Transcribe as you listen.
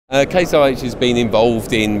Case IH has been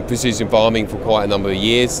involved in precision farming for quite a number of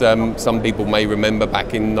years. Some people may remember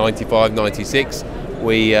back in 95, 96,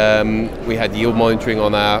 we had yield monitoring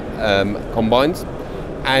on our combines,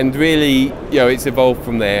 and really, it's evolved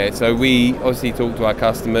from there. So we obviously talk to our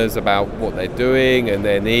customers about what they're doing and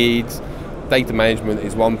their needs. Data management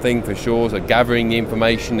is one thing for sure, so gathering the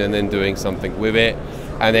information and then doing something with it.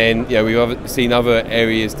 And then we've seen other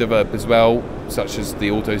areas develop as well, such as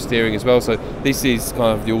the auto steering as well. So this is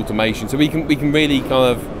kind of the automation. So we can really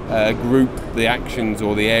kind of group the actions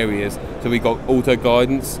or the areas. So we've got auto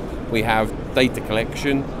guidance, we have data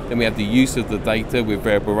collection, then we have the use of the data with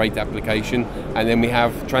variable rate application, and then we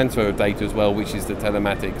have transfer of data as well, which is the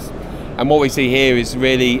telematics. And what we see here is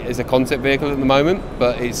really a concept vehicle at the moment,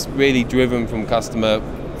 but it's really driven from customer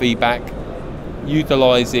feedback,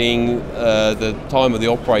 utilising the time of the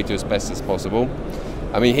operator as best as possible.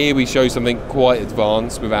 I mean, here we show something quite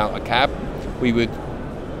advanced without a cab. We would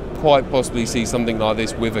quite possibly see something like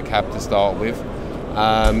this with a cab to start with.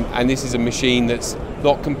 And this is a machine that's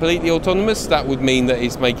not completely autonomous. That would mean that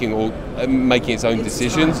it's making its own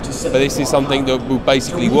decisions. But this is something that will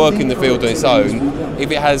basically work in the field on its own.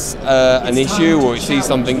 If it has an issue or it sees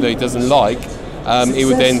something that it doesn't like, it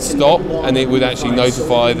would then stop and it would actually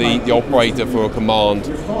notify the operator for a command.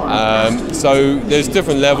 So there's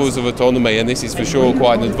different levels of autonomy, and this is for sure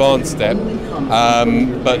quite an advanced step.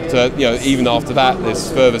 But even after that,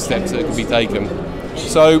 there's further steps that can be taken.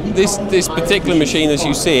 So this particular machine, as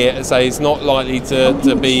you see it, I say, is not likely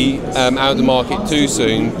to be out of the market too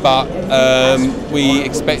soon, but we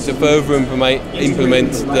expect to further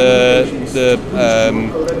implement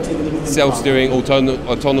the self-steering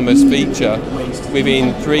autonomous feature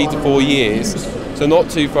within 3 to 4 years, so not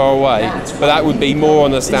too far away, but that would be more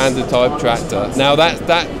on a standard type tractor. Now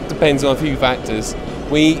that depends on a few factors.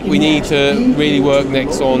 We need to really work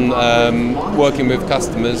next on working with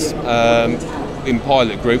customers in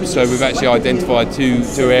pilot groups, so we've actually identified two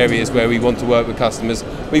areas where we want to work with customers.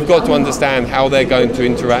 We've got to understand how they're going to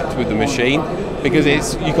interact with the machine,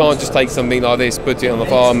 because you can't just take something like this, put it on the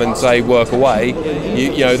farm and say work away.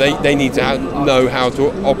 They need to know how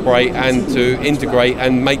to operate and to integrate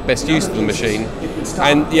and make best use of the machine.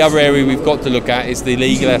 And the other area we've got to look at is the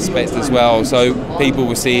legal aspect as well. So people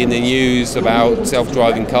will see in the news about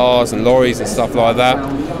self-driving cars and lorries and stuff like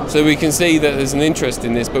that. So we can see that there's an interest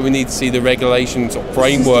in this, but we need to see the regulations or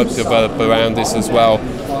framework develop around this as well.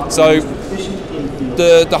 So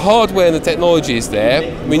the hardware and the technology is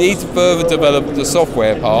there. We need to further develop the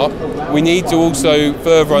software part. We need to also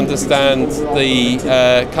further understand the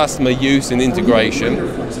customer use and integration.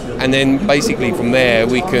 And then basically from there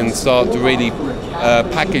we can start to really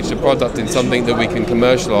package the product in something that we can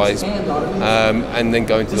commercialise and then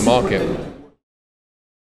go into the market.